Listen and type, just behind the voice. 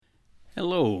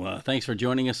Hello, thanks for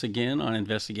joining us again on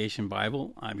Investigation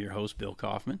Bible. I'm your host, Bill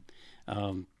Kaufman.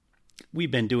 We've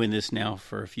been doing this now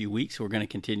for a few weeks. We're going to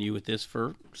continue with this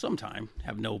for some time,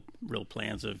 have no real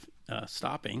plans of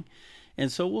stopping.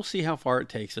 And so we'll see how far it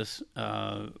takes us.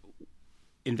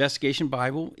 Investigation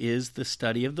Bible is the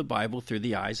study of the Bible through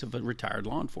the eyes of a retired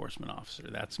law enforcement officer.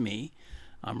 That's me.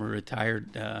 I'm a retired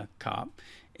cop.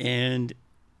 And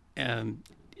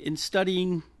in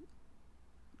studying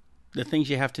the things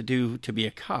you have to do to be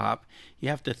a cop, you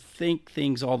have to think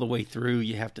things all the way through.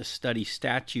 You have to study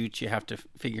statutes. You have to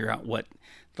figure out what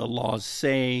the laws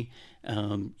say.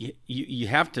 You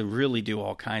have to really do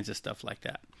all kinds of stuff like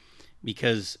that,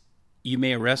 because you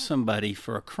may arrest somebody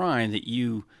for a crime that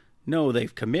you know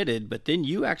they've committed, but then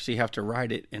you actually have to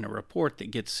write it in a report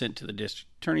that gets sent to the district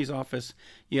attorney's office.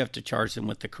 You have to charge them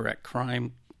with the correct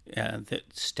crime,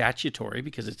 that's statutory,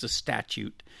 because it's a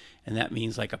statute, and that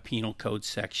means like a penal code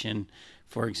section.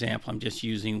 For example, I'm just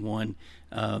using one.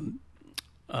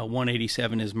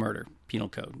 187 is murder, penal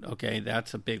code. Okay,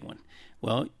 that's a big one.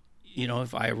 Well,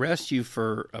 if I arrest you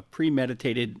for a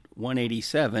premeditated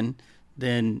 187,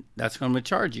 then that's what I'm going to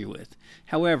charge you with.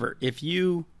 However, if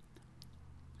you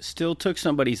still took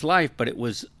somebody's life, but it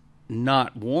was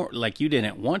not like you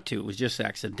didn't want to, it was just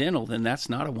accidental, then that's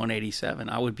not a 187.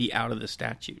 I would be out of the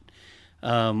statute.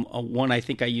 One I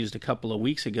think I used a couple of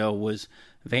weeks ago was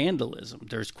vandalism.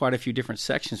 There's quite a few different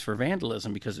sections for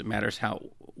vandalism because it matters how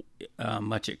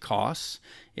much it costs.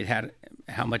 It had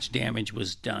how much damage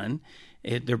was done.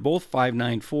 They're both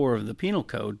 594 of the penal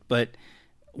code, but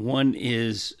one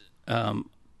is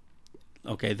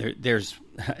there's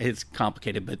it's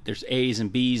complicated, but there's A's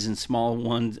and B's and small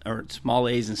ones, or small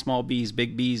A's and small B's,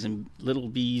 big B's and little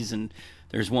B's, and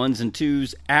there's ones and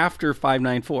twos after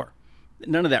 594.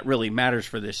 None of that really matters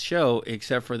for this show,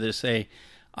 except for this say,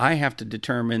 I have to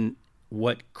determine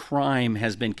what crime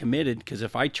has been committed, because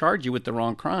if I charge you with the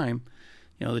wrong crime,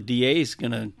 the DA is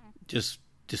going to just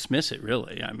dismiss it,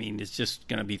 really. I mean, it's just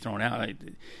going to be thrown out.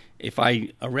 If I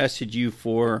arrested you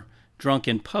for drunk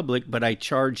in public, but I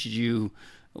charged you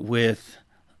with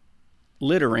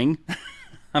littering,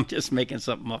 I'm just making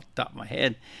something off the top of my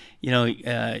head,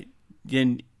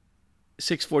 then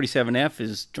 647F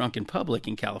is drunk in public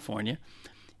in California.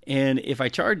 And if I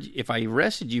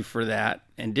arrested you for that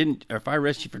or if I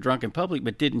arrested you for drunk in public,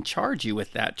 but didn't charge you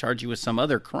with that, charge you with some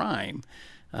other crime,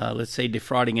 let's say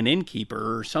defrauding an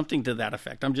innkeeper or something to that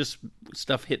effect. I'm just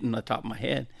stuff hitting the top of my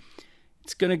head.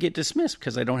 It's going to get dismissed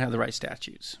because I don't have the right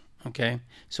statutes. Okay.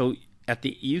 So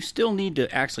you still need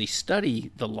to actually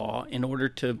study the law in order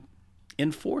to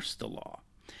enforce the law.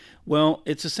 Well,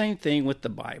 it's the same thing with the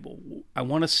Bible. I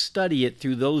want to study it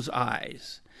through those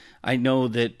eyes. I know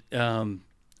that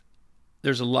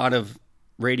there's a lot of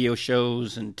radio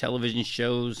shows and television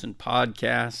shows and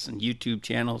podcasts and YouTube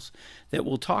channels that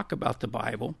will talk about the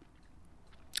Bible,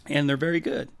 and they're very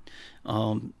good.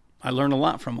 I learn a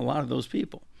lot from a lot of those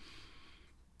people.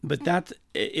 But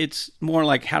it's more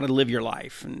like how to live your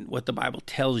life and what the Bible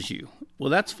tells you.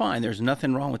 Well, that's fine. There's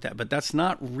nothing wrong with that. But that's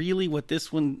not really what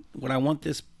I want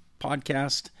this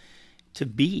podcast to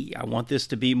be. I want this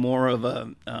to be more of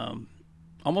a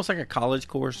almost like a college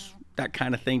course, that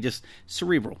kind of thing, just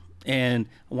cerebral. And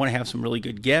I want to have some really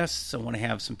good guests. I want to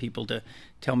have some people to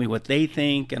tell me what they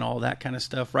think and all that kind of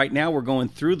stuff. Right now we're going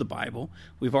through the Bible.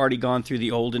 We've already gone through the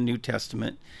Old and New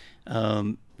Testament,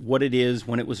 what it is,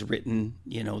 when it was written,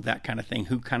 that kind of thing,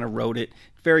 who kind of wrote it.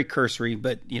 Very cursory,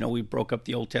 but, we broke up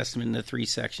the Old Testament into 3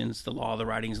 sections, the law, the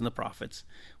writings, and the prophets.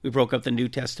 We broke up the New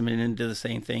Testament into the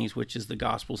same things, which is the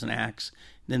Gospels and Acts,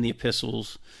 then the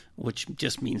epistles, which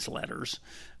just means letters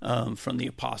from the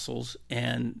apostles,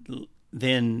 and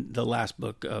then the last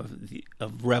book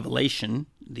of Revelation,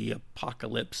 the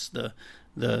Apocalypse,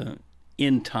 the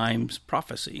end times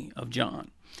prophecy of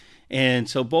John. And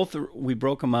so we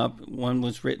broke them up. One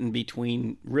was written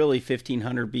between really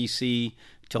 1500 BC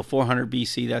till 400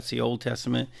 BC. That's the Old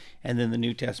Testament. And then the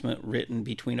New Testament written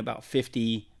between about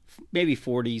 50, maybe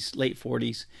 40s, late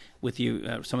 40s, with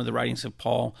some of the writings of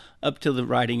Paul, up to the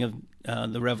writing of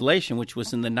the Revelation, which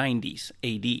was in the 90s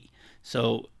AD.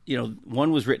 So,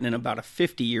 one was written in about a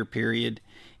 50-year period,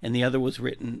 and the other was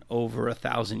written over a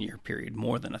 1,000-year period,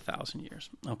 more than 1,000 years.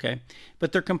 Okay,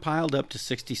 but they're compiled up to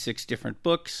 66 different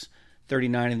books,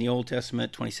 39 in the Old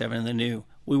Testament, 27 in the New.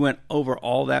 We went over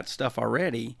all that stuff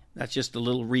already. That's just a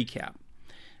little recap.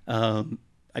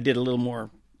 I did a little more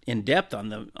in depth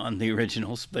on the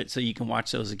originals, but so you can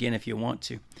watch those again if you want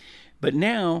to. But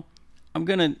now I'm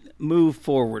going to move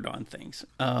forward on things.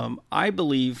 I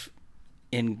believe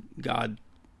in God.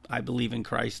 I believe in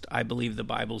Christ. I believe the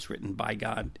Bible's written by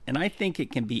God, and I think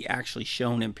it can be actually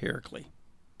shown empirically.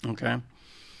 Okay.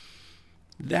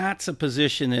 That's a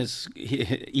position that's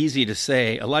easy to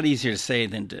say, a lot easier to say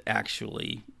than to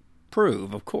actually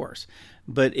prove, of course.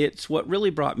 But it's what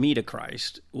really brought me to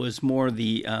Christ was more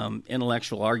the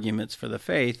intellectual arguments for the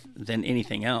faith than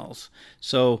anything else.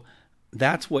 So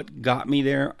that's what got me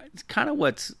there. It's kind of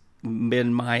what's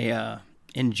been my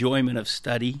enjoyment of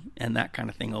study and that kind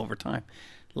of thing over time.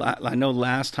 I know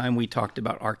last time we talked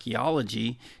about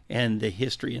archaeology and the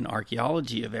history and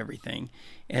archaeology of everything.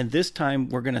 And this time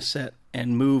we're going to set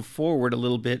and move forward a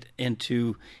little bit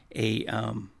into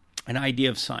an idea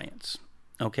of science.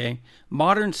 Okay?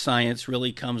 Modern science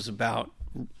really comes about,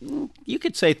 you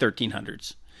could say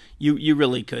 1300s. You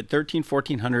really could.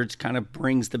 1400s kind of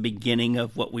brings the beginning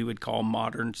of what we would call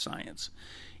modern science.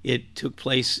 It took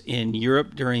place in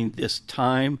Europe during this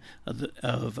time of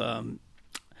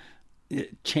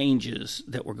changes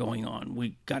that were going on.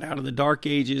 We got out of the Dark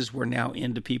Ages. We're now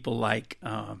into people like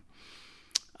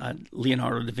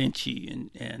Leonardo da Vinci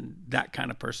and that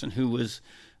kind of person who was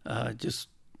just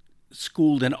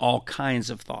schooled in all kinds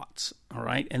of thoughts. All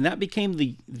right, and that became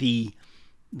the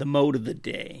mode of the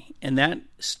day, and that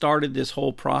started this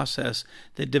whole process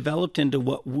that developed into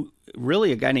what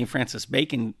really a guy named Francis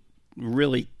Bacon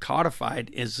really codified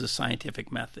is the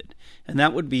scientific method. And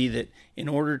that would be that in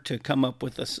order to come up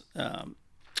with a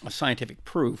scientific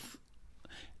proof,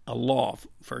 a law,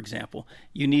 for example,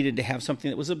 you needed to have something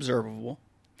that was observable.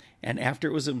 And after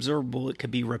it was observable, it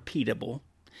could be repeatable.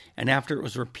 And after it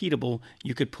was repeatable,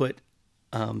 you could put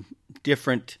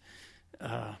different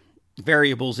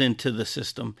variables into the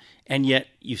system, and yet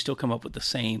you still come up with the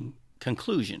same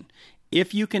conclusion.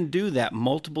 If you can do that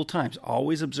multiple times,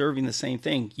 always observing the same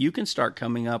thing, you can start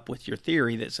coming up with your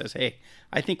theory that says, hey,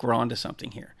 I think we're onto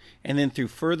something here. And then through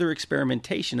further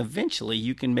experimentation, eventually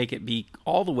you can make it be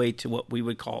all the way to what we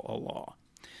would call a law.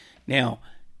 Now,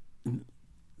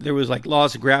 there was like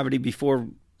laws of gravity before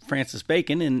Francis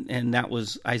Bacon, and that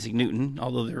was Isaac Newton,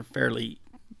 although they're fairly,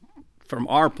 from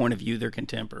our point of view, they're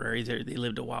contemporary. They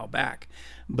lived a while back.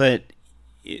 But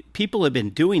people have been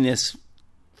doing this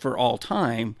for all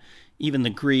time. Even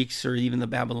the Greeks or even the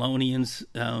Babylonians,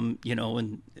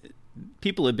 and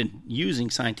people have been using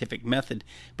scientific method,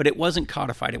 but it wasn't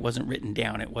codified. It wasn't written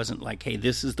down. It wasn't like, hey,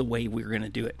 this is the way we're going to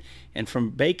do it. And from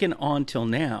Bacon on till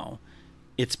now,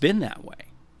 it's been that way.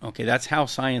 Okay, that's how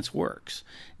science works.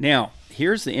 Now,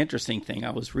 here's the interesting thing.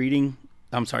 I was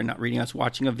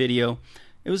watching a video.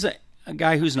 It was a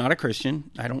guy who's not a Christian.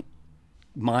 I don't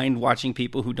mind watching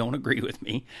people who don't agree with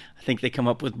me. I think they come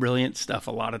up with brilliant stuff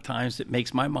a lot of times that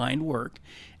makes my mind work.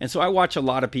 And so I watch a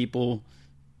lot of people.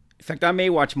 In fact, I may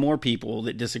watch more people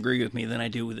that disagree with me than I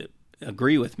do that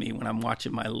agree with me when I'm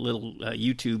watching my little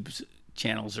YouTube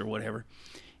channels or whatever,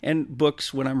 and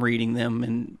books when I'm reading them,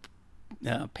 and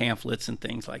pamphlets and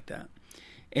things like that.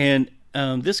 And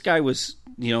this guy was,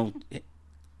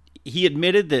 he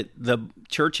admitted that the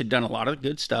church had done a lot of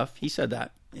good stuff. He said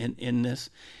that in this.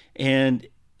 And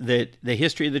that the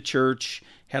history of the church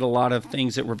had a lot of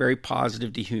things that were very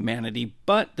positive to humanity,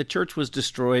 but the church was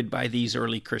destroyed by these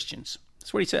early Christians.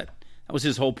 That's what he said. That was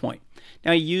his whole point.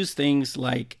 Now, he used things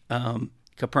like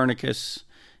Copernicus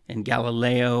and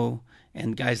Galileo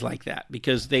and guys like that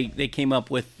because they came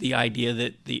up with the idea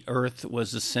that the earth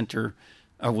was the center,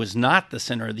 or was not the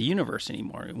center of the universe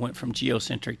anymore. It went from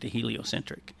geocentric to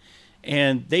heliocentric.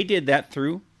 And they did that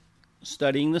through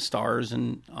studying the stars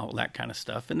and all that kind of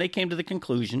stuff, and they came to the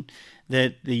conclusion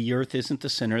that the earth isn't the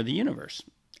center of the universe.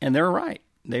 And they're right.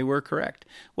 They were correct.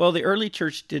 Well, the early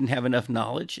church didn't have enough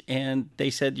knowledge, and they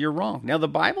said, you're wrong. Now, the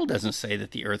Bible doesn't say that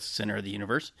the earth's the center of the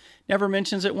universe. Never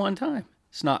mentions it one time.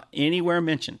 It's not anywhere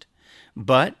mentioned.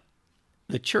 But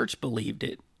the church believed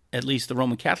it, at least the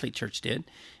Roman Catholic Church did,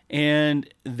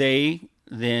 and they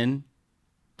then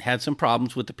had some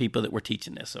problems with the people that were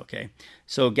teaching this, okay?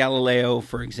 So Galileo,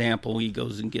 for example, he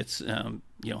goes and gets,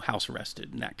 house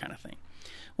arrested and that kind of thing.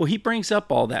 Well, he brings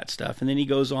up all that stuff, and then he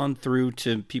goes on through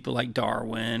to people like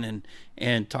Darwin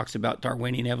and talks about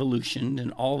Darwinian evolution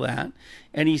and all that.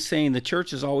 And he's saying the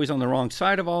church is always on the wrong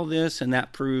side of all this, and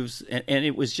that proves, and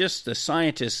it was just the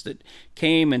scientists that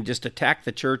came and just attacked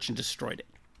the church and destroyed it.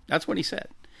 That's what he said.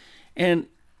 And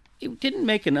he didn't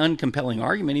make an uncompelling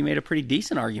argument. He made a pretty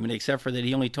decent argument, except for that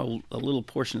he only told a little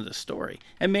portion of the story.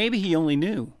 And maybe he only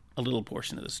knew a little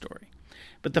portion of the story.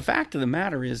 But the fact of the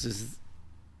matter is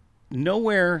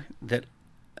nowhere that,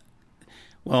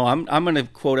 well, I'm going to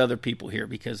quote other people here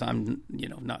because I'm,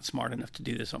 not smart enough to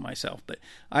do this on myself. But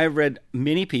I've read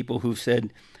many people who've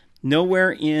said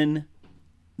nowhere in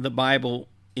the Bible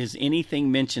is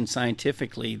anything mentioned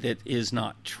scientifically that is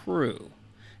not true.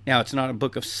 Now, it's not a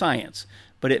book of science,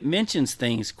 but it mentions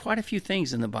things, quite a few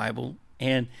things in the Bible,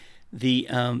 and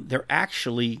they're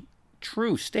actually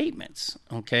true statements,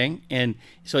 okay? And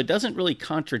so it doesn't really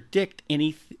contradict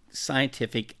any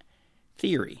scientific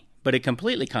theory, but it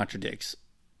completely contradicts,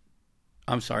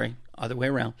 other way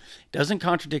around, doesn't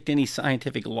contradict any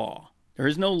scientific law. There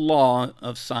is no law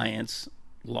of science,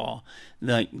 the law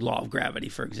of gravity,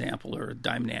 for example, or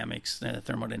dynamics,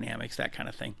 thermodynamics, that kind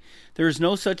of thing. There is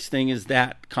no such thing as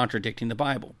that contradicting the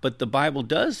Bible. But the Bible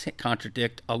does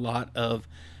contradict a lot of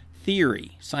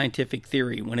theory, scientific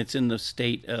theory, when it's in the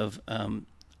state of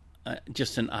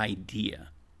just an idea.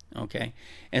 Okay,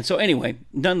 and so anyway,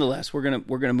 nonetheless, we're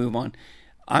gonna move on.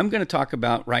 I'm gonna talk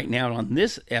about right now on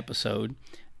this episode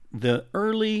the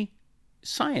early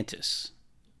scientists,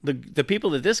 the people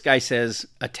that this guy says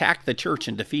attacked the church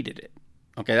and defeated it.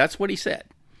 Okay, that's what he said.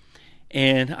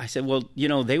 And I said, well,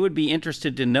 they would be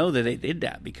interested to know that they did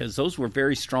that because those were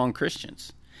very strong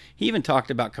Christians. He even talked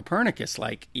about Copernicus,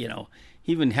 he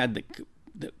even had the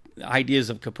ideas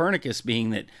of Copernicus being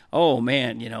that, oh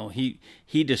man,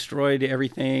 he destroyed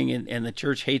everything and the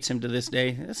church hates him to this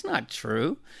day. That's not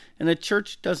true. And the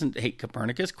church doesn't hate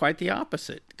Copernicus, quite the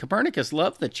opposite. Copernicus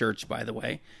loved the church, by the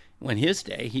way. When his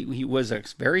day, he was a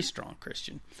very strong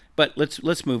Christian. But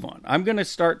let's move on. I'm going to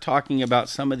start talking about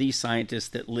some of these scientists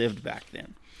that lived back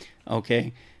then.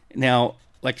 Okay. Now,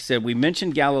 like I said, we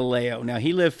mentioned Galileo. Now,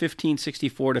 he lived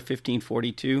 1564 to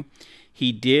 1542.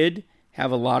 He did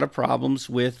have a lot of problems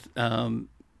with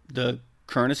the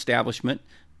current establishment,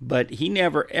 but he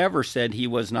never, ever said he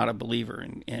was not a believer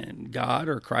in God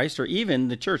or Christ or even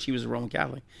the church. He was a Roman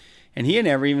Catholic. And he had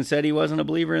never even said he wasn't a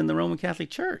believer in the Roman Catholic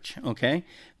Church, okay?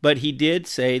 But he did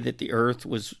say that the earth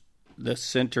was the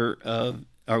center of,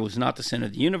 or was not the center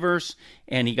of the universe,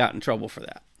 and he got in trouble for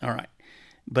that. All right.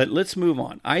 But let's move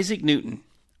on. Isaac Newton.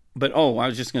 But, I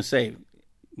was just going to say,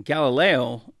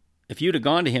 Galileo, if you'd have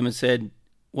gone to him and said,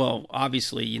 well,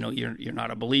 obviously, you're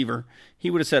not a believer, he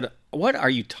would have said, what are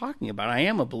you talking about? I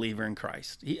am a believer in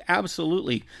Christ. He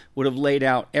absolutely would have laid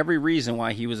out every reason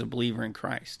why he was a believer in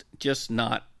Christ, just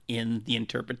not in the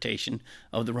interpretation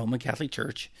of the Roman Catholic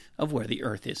Church of where the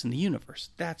earth is in the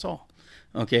universe. That's all.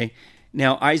 Okay.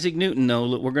 Now, Isaac Newton,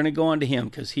 though, we're going to go on to him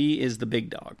because he is the big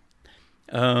dog.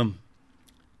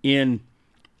 In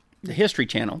the History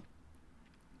Channel,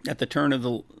 at the turn of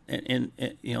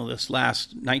this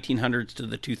last 1900s to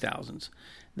the 2000s,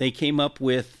 they came up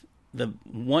with the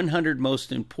 100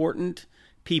 most important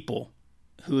people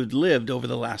who had lived over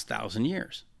the last 1,000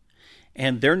 years.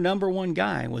 And their number one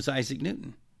guy was Isaac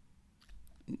Newton.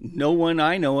 No one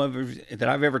I know of that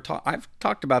I've ever taught. I've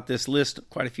talked about this list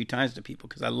quite a few times to people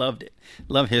because I loved it.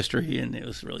 Love history, and it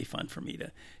was really fun for me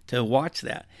to watch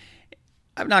that.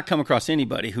 I've not come across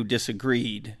anybody who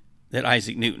disagreed that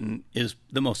Isaac Newton is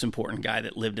the most important guy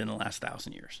that lived in the last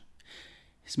 1,000 years.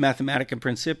 His Mathematica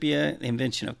Principia, the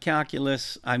invention of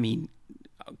calculus,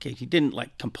 he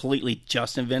didn't completely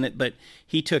just invent it, but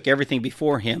he took everything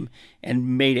before him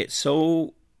and made it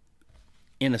so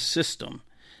in a system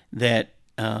that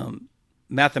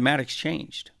mathematics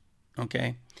changed.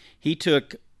 Okay, he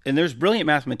took, and there's brilliant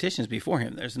mathematicians before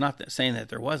him. There's not saying that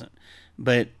there wasn't,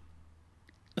 but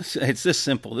it's this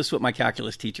simple. This is what my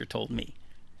calculus teacher told me.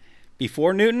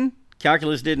 Before Newton,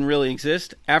 calculus didn't really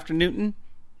exist. After Newton,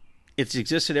 it's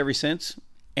existed ever since,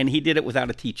 and he did it without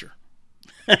a teacher.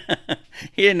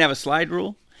 He didn't have a slide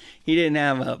rule. He didn't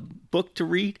have a book to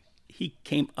read. He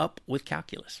came up with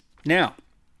calculus. Now,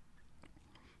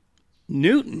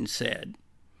 Newton said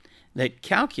that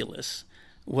calculus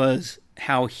was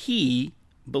how he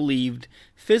believed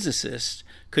physicists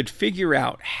could figure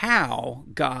out how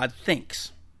God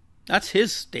thinks. That's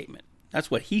his statement.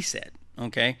 That's what he said,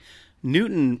 okay?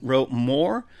 Newton wrote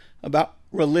more about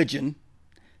religion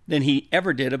than he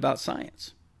ever did about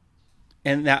science.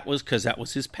 And that was because that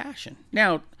was his passion.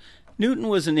 Now, Newton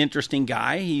was an interesting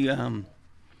guy. He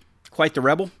quite the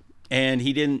rebel, and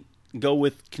he didn't go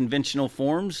with conventional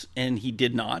forms, and he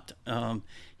did not.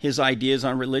 His ideas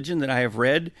on religion that I have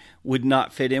read would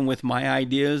not fit in with my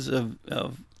ideas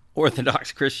of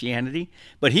Orthodox Christianity,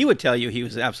 but he would tell you he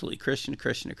was absolutely Christian.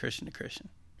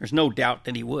 There's no doubt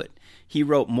that he would. He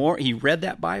wrote more, he read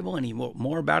that Bible, and he wrote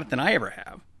more about it than I ever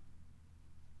have.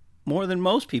 More than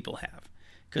most people have,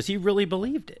 because he really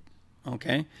believed it.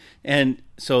 Okay? And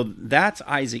so that's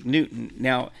Isaac Newton.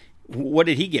 Now, what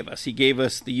did he give us? He gave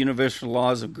us the universal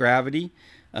laws of gravity,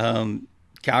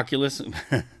 calculus.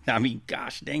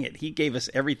 Gosh dang it. He gave us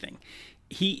everything.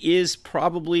 He is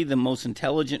probably the most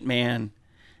intelligent man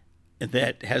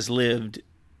that has lived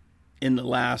in the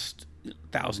last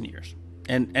 1,000 years.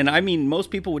 And I mean, most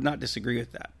people would not disagree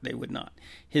with that. They would not.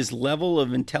 His level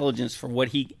of intelligence for what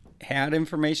he had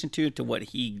information to what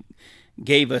he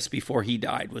gave us before he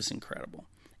died was incredible.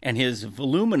 And his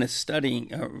voluminous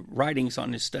writings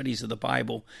on his studies of the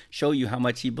Bible show you how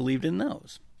much he believed in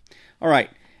those. All right,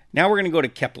 now we're going to go to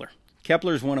Kepler.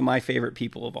 Kepler is one of my favorite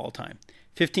people of all time.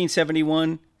 1571,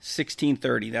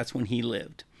 1630, that's when he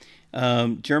lived.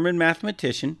 German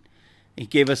mathematician. He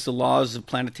gave us the laws of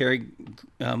planetary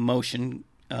motion.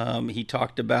 He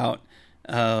talked about...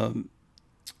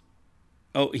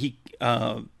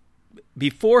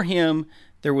 before him,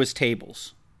 there was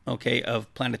tables, okay,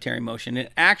 of planetary motion. And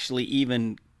actually,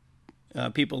 even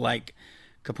people like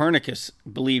Copernicus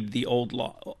believed the old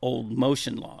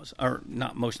motion laws, or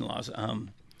not motion laws,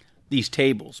 these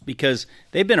tables, because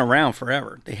they've been around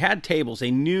forever. They had tables. They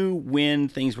knew when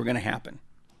things were going to happen.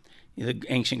 The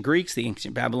ancient Greeks, the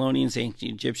ancient Babylonians, the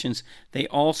ancient Egyptians, they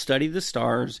all studied the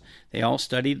stars. They all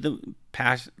studied the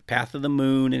path of the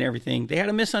moon and everything. They had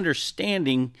a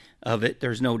misunderstanding of it,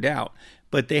 there's no doubt.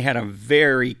 But they had a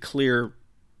very clear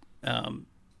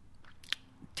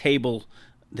table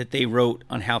that they wrote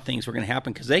on how things were going to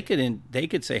happen, because they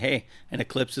could say, hey, an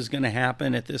eclipse is going to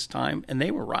happen at this time, and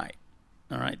they were right.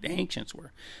 All right, the ancients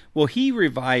were. Well, he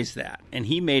revised that, and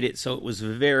he made it so it was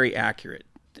very accurate.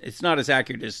 It's not as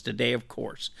accurate as today, of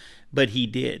course, but he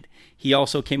did. He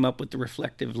also came up with the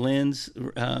reflective lens,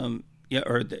 so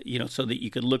that you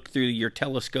could look through your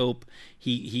telescope.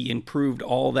 He improved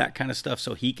all that kind of stuff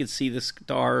so he could see the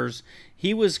stars.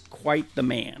 He was quite the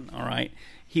man, all right?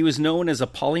 He was known as a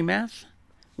polymath,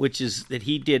 which is that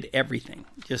he did everything,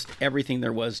 just everything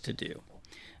there was to do.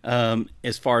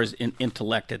 As far as in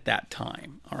intellect at that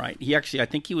time. All right. I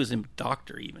think he was a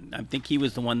doctor even. I think he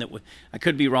was the one that I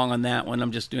could be wrong on that one.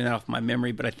 I'm just doing that off my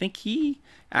memory, but I think he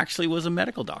actually was a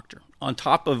medical doctor on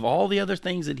top of all the other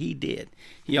things that he did.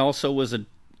 He also was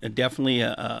definitely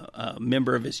a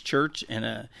member of his church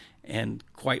and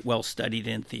quite well studied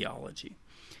in theology.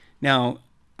 Now,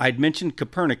 I'd mentioned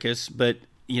Copernicus, but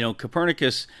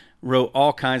Copernicus wrote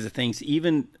all kinds of things,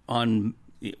 even on,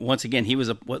 once again, he was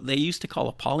what they used to call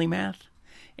a polymath,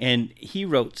 and he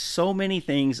wrote so many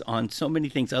things on so many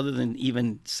things other than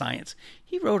even science.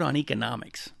 He wrote on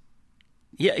economics.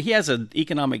 He has an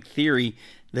economic theory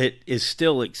that is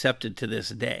still accepted to this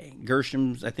day.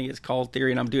 Gersham's, I think it's called,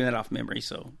 theory, and I'm doing that off memory,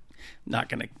 so I'm not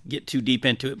going to get too deep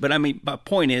into it. But I mean, my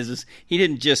point is he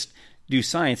didn't just do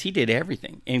science. He did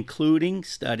everything, including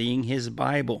studying his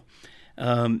Bible.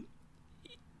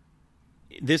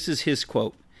 This is his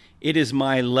quote. "It is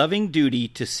my loving duty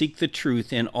to seek the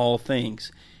truth in all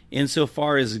things,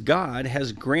 insofar as God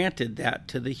has granted that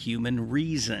to the human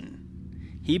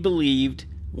reason." He believed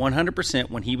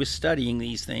 100% when he was studying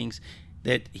these things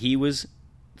that he was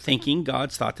thinking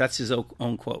God's thoughts. That's his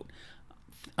own quote.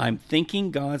 "I'm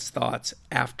thinking God's thoughts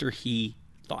after he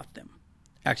thought them."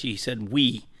 Actually, he said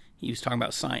he was talking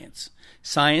about science.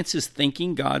 Science is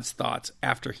thinking God's thoughts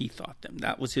after he thought them.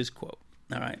 That was his quote.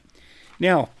 All right.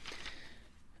 Now,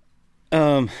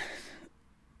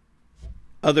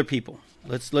 other people.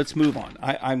 Let's move on.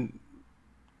 I'm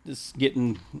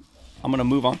going to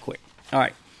move on quick. All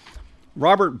right.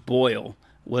 Robert Boyle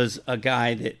was a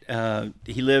guy that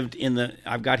he lived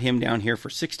I've got him down here for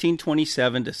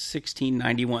 1627 to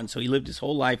 1691. So he lived his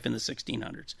whole life in the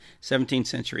 1600s, 17th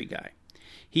century guy.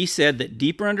 He said that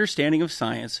deeper understanding of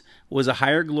science was a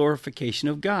higher glorification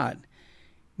of God.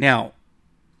 Now,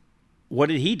 what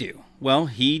did he do? Well,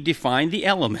 he defined the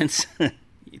elements.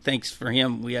 Thanks for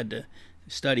him. We had to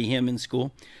study him in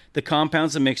school. The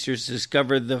compounds and mixtures,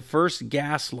 discovered the first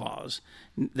gas laws.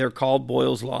 They're called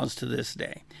Boyle's laws to this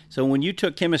day. So when you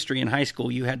took chemistry in high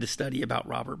school, you had to study about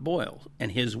Robert Boyle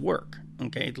and his work.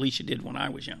 Okay, at least you did when I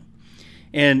was young.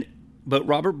 But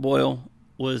Robert Boyle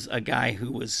was a guy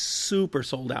who was super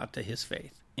sold out to his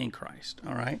faith in Christ.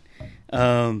 All right.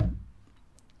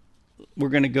 We're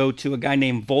going to go to a guy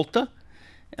named Volta.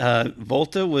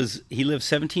 Volta he lived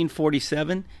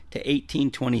 1747 to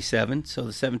 1827, so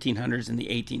the 1700s and the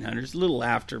 1800s, a little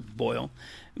after Boyle,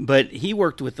 but he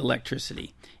worked with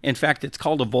electricity. In fact, it's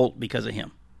called a volt because of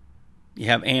him. You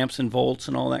have amps and volts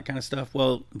and all that kind of stuff.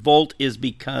 Well, volt is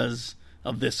because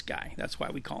of this guy. That's why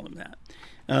we call him that.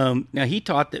 Now, he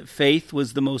taught that faith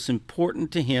was the most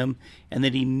important to him and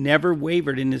that he never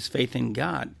wavered in his faith in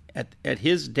God. At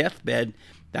his deathbed,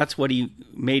 that's what he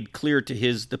made clear to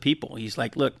the people. He's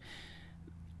like, look,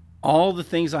 all the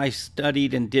things I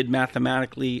studied and did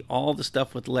mathematically, all the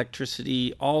stuff with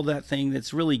electricity, all that thing,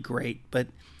 that's really great. But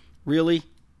really,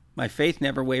 my faith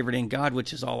never wavered in God,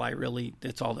 which is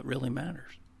that's all that really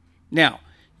matters. Now,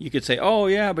 you could say, oh,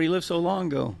 yeah, but he lived so long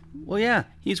ago. Well, yeah,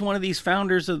 he's one of these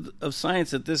founders of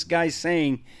science that this guy's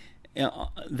saying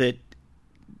that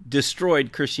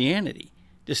destroyed Christianity,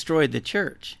 destroyed the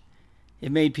church.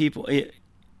 It made people...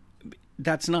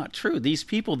 that's not true. These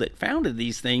people that founded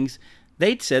these things,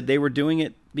 they'd said they were doing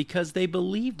it because they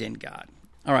believed in God.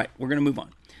 All right, we're going to move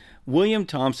on. William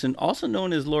Thomson, also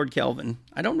known as Lord Kelvin.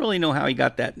 I don't really know how he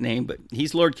got that name, but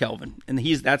he's Lord Kelvin, and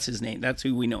that's his name. That's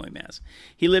who we know him as.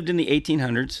 He lived in the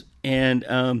 1800s,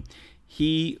 and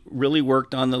he really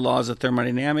worked on the laws of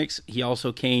thermodynamics. He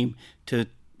also came to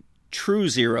true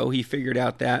zero. He figured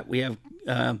out that we have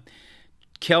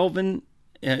Kelvin.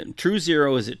 True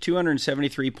zero is at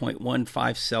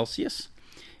 273.15 Celsius.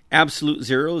 Absolute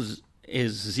zero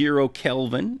is 0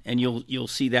 Kelvin, and you'll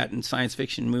see that in science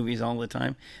fiction movies all the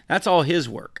time. That's all his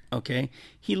work. Okay,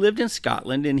 he lived in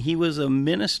Scotland, and he was a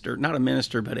minister, not a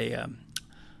minister, but a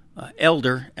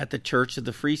elder at the Church of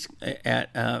the Free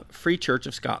Church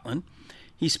of Scotland.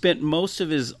 He spent most of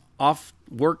his off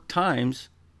work times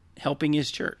helping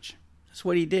his church. That's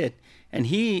what he did, and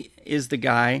he is the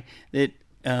guy that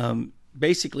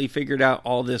basically figured out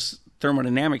all this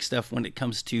thermodynamic stuff when it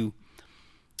comes to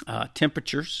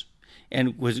temperatures.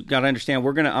 And got to understand,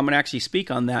 I'm going to actually speak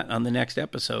on that on the next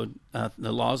episode,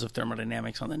 the laws of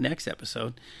thermodynamics on the next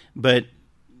episode. But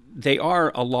they are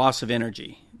a loss of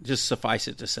energy, just suffice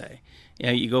it to say.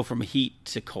 You go from heat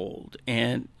to cold,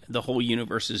 and the whole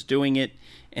universe is doing it,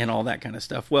 and all that kind of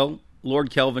stuff. Well,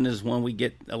 Lord Kelvin is one we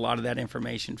get a lot of that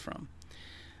information from.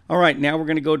 All right, now we're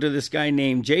going to go to this guy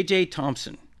named J.J.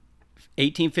 Thomson,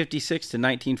 1856 to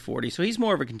 1940. So he's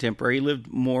more of a contemporary. He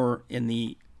lived more in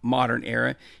the modern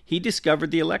era. He discovered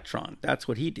the electron. That's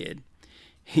what he did.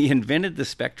 He invented the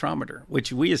spectrometer,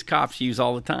 which we as cops use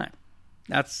all the time.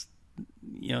 That's,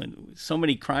 so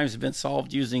many crimes have been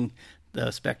solved using the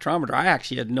spectrometer. I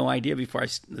actually had no idea before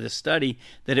this study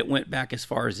that it went back as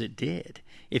far as it did.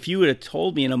 If you would have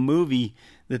told me in a movie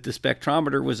that the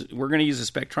spectrometer we're going to use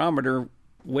a spectrometer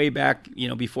way back,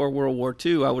 before World War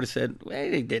II, I would have said,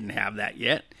 well, they didn't have that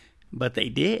yet, but they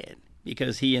did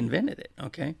because he invented it.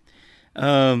 Okay.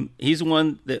 He's the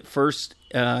one that first,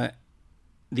 the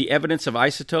evidence of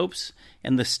isotopes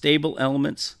and the stable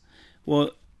elements.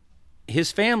 Well,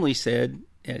 his family said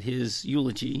at his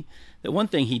eulogy that one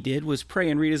thing he did was pray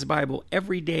and read his Bible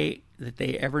every day that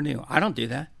they ever knew. I don't do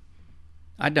that.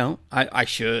 I don't. I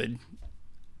should.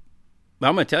 But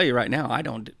I'm going to tell you right now,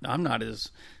 I'm not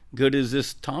as good as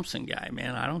this Thomson guy,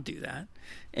 man. I don't do that.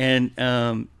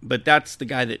 And, but that's the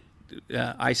guy that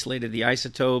isolated the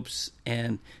isotopes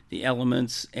and the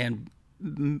elements and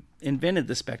invented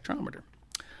the spectrometer.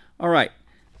 All right,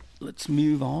 let's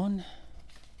move on.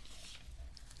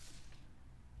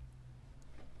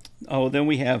 Oh, then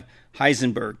we have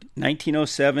Heisenberg,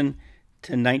 1907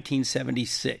 to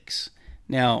 1976.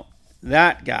 Now,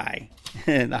 that guy,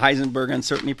 the Heisenberg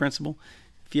uncertainty principle,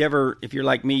 if you're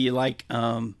like me, you like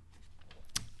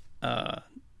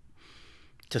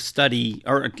to study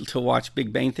or to watch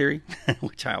Big Bang Theory,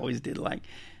 which I always did like.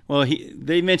 Well,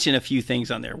 they mention a few things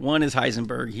on there. One is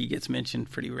Heisenberg. He gets mentioned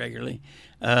pretty regularly.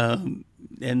 And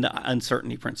the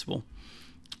uncertainty principle.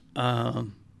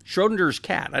 Schrodinger's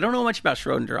cat. I don't know much about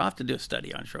Schrodinger. I'll have to do a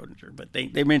study on Schrodinger, but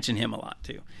they mention him a lot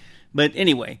too. But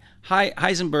anyway,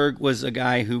 Heisenberg was a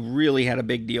guy who really had a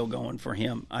big deal going for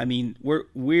him. I mean,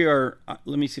 we are.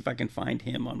 Let me see if I can find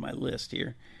him on my list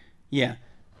here. Yeah.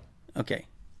 Okay.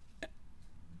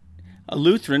 A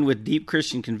Lutheran with deep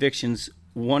Christian convictions,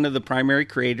 one of the primary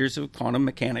creators of quantum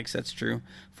mechanics, that's true,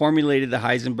 formulated the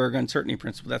Heisenberg uncertainty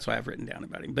principle. That's why I've written down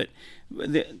about him. But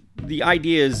the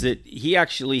idea is that he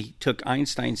actually took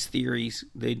Einstein's theories,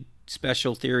 the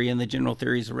special theory and the general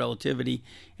theories of relativity,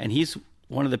 and he's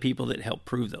one of the people that helped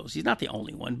prove those. He's not the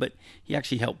only one, but he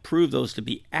actually helped prove those to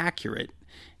be accurate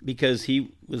because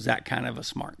he was that kind of a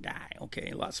smart guy.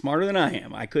 Okay, a lot smarter than I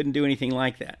am. I couldn't do anything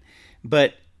like that.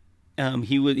 But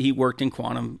he worked in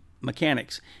quantum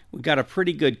mechanics. We've got a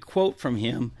pretty good quote from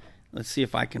him. Let's see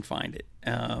if I can find it.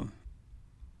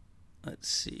 Let's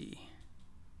see.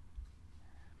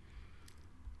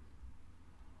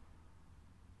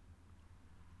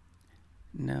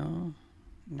 No.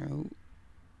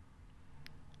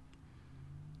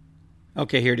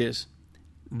 Okay, here it is.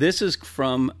 This is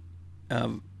from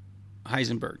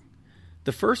Heisenberg.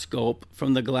 The first gulp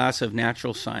from the glass of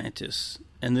natural scientists,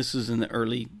 and this is in the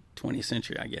early 20th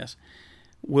century, I guess,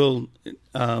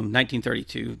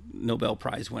 1932 Nobel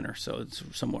Prize winner, so it's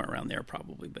somewhere around there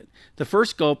probably. But the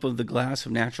first gulp of the glass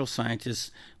of natural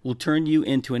scientists will turn you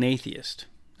into an atheist.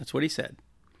 That's what he said.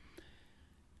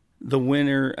 The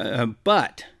winner,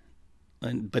 but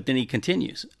then he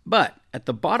continues, but at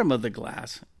the bottom of the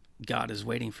glass, God is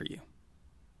waiting for you.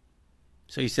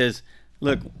 So he says,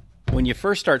 look, when you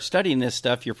first start studying this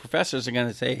stuff, your professors are going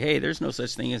to say, hey, there's no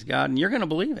such thing as God, and you're going to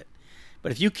believe it.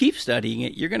 But if you keep studying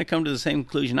it, you're going to come to the same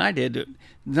conclusion I did.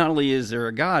 Not only is there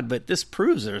a God, but this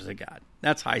proves there's a God.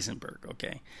 That's Heisenberg,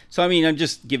 okay? So, I mean, I'm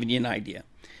just giving you an idea.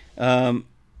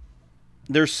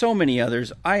 There's so many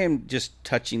others. I am just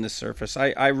touching the surface.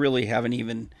 I really haven't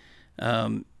even,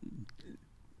 I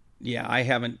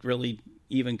haven't really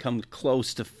even come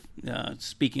close to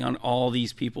speaking on all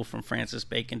these people from Francis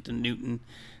Bacon to Newton.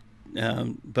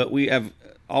 But we have,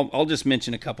 I'll just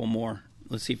mention a couple more.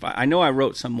 Let's see if I know I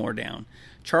wrote some more down.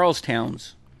 Charles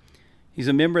Towns. He's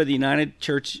a member of the United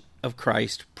Church of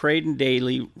Christ, prayed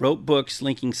daily, wrote books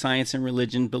linking science and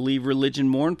religion, believed religion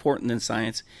more important than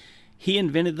science. He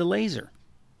invented the laser.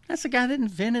 That's the guy that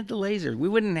invented the laser. We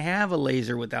wouldn't have a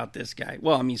laser without this guy.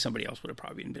 Well, I mean, somebody else would have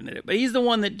probably invented it, but he's the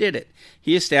one that did it.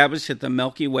 He established that the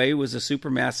Milky Way has a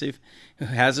supermassive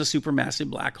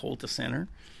black hole at the center,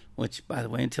 which, by the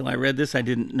way, until I read this, I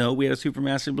didn't know we had a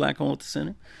supermassive black hole at the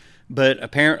center. But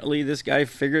apparently this guy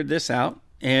figured this out.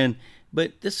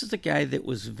 But this is a guy that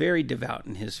was very devout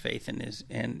in his faith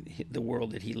and the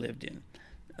world that he lived in.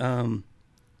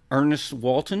 Ernest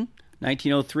Walton,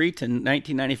 1903 to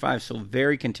 1995, so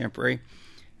very contemporary.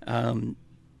 I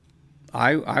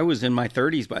was in my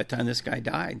 30s by the time this guy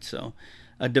died. So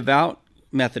a devout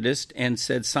Methodist, and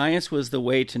said science was the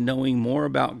way to knowing more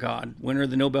about God. Winner of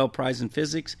the Nobel Prize in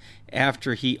Physics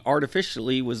after he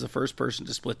artificially was the first person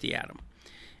to split the atom.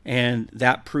 And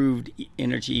that proved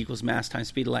energy equals mass times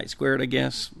speed of light squared, I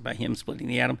guess, by him splitting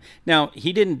the atom. Now,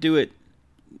 he didn't do it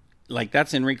like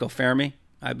that's Enrico Fermi,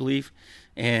 I believe,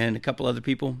 and a couple other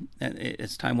people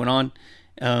as time went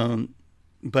on.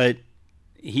 But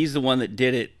he's the one that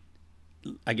did it,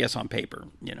 I guess, on paper.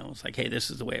 It's like, hey,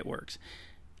 this is the way it works.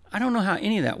 I don't know how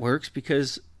any of that works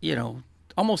because,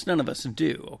 almost none of us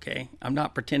do, okay? I'm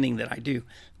not pretending that I do,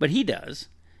 but he does.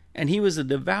 And he was a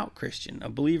devout Christian, a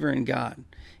believer in God,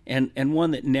 and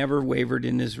one that never wavered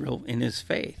in his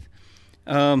faith.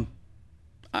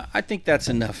 I think that's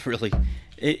enough, really.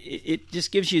 It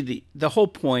just gives you the whole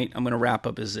point. I'm going to wrap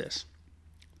up is this.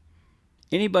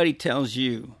 Anybody tells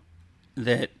you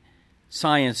that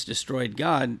science destroyed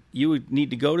God, you would need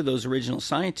to go to those original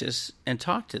scientists and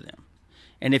talk to them.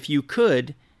 And if you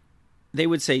could, they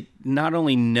would say, not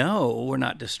only no, we're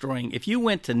not destroying. If you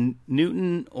went to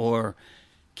Newton or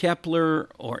Kepler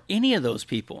or any of those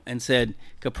people and said,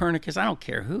 Copernicus, I don't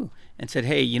care who, and said,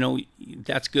 hey,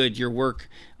 that's good, your work,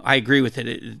 I agree with it.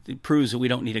 It proves that we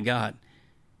don't need a God.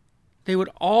 They would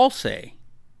all say,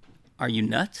 are you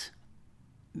nuts?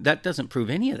 That doesn't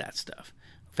prove any of that stuff.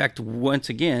 In fact, once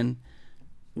again,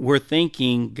 we're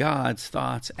thinking God's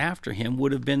thoughts after him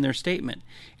would have been their statement.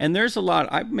 And there's a lot,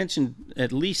 I've mentioned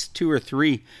at least 2 or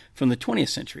 3 from the 20th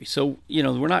century. So,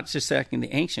 we're not just second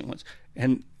the ancient ones.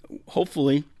 And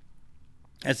hopefully,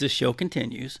 as this show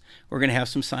continues, we're going to have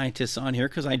some scientists on here,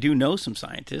 because I do know some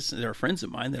scientists. There are friends of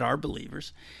mine that are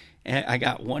believers. And I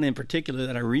got one in particular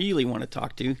that I really want to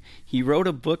talk to. He wrote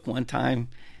a book one time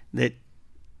that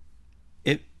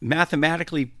it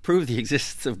mathematically proved the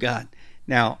existence of God.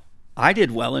 Now, I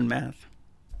did well in math.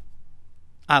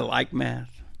 I like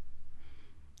math.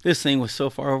 This thing was so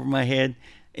far over my head,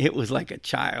 it was like a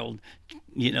child.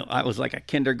 I was like a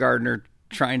kindergartner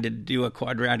trying to do a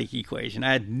quadratic equation.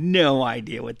 I had no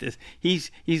idea what this.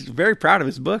 He's very proud of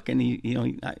his book, and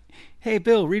hey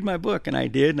Bill, read my book, and I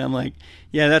did, and I'm like,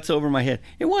 yeah, that's over my head.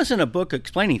 It wasn't a book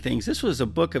explaining things. This was a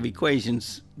book of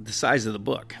equations the size of the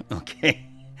book. Okay,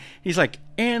 he's like,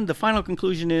 and the final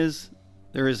conclusion is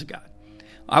there is a God.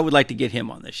 I would like to get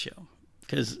him on this show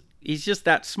because he's just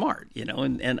that smart,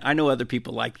 and I know other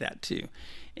people like that too.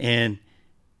 And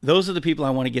those are the people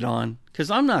I want to get on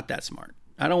because I'm not that smart.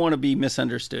 I don't want to be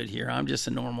misunderstood here. I'm just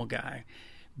a normal guy.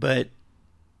 But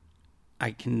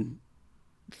I can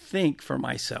think for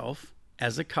myself.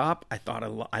 As a cop,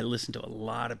 I listened to a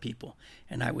lot of people,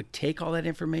 and I would take all that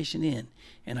information in,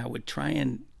 and I would try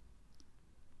and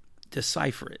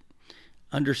decipher it,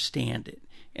 understand it,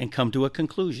 and come to a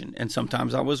conclusion. And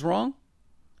sometimes I was wrong,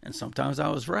 and sometimes I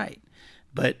was right.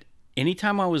 But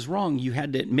anytime I was wrong, you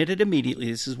had to admit it immediately.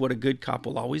 This is what a good cop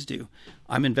will always do.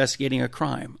 I'm investigating a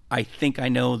crime. I think I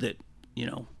know that,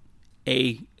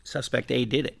 suspect A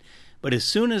did it. But as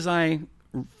soon as I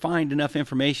find enough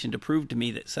information to prove to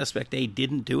me that suspect A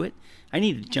didn't do it, I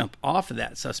need to jump off of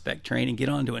that suspect train and get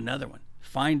on to another one.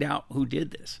 Find out who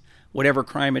did this. Whatever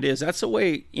crime it is. That's the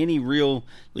way any really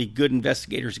good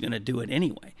investigator is going to do it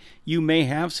anyway. You may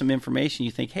have some information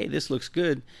you think, hey, this looks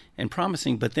good and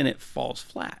promising, but then it falls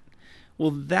flat.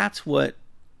 Well, that's what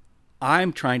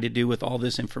I'm trying to do with all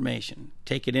this information.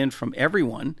 Take it in from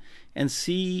everyone and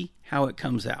see how it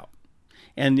comes out.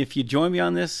 And if you join me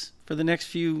on this for the next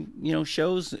few,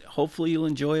 shows. Hopefully you'll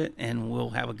enjoy it, and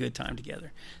we'll have a good time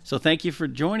together. So thank you for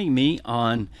joining me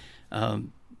on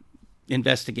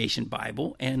Investigation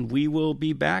Bible, and we will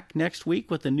be back next week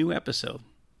with a new episode.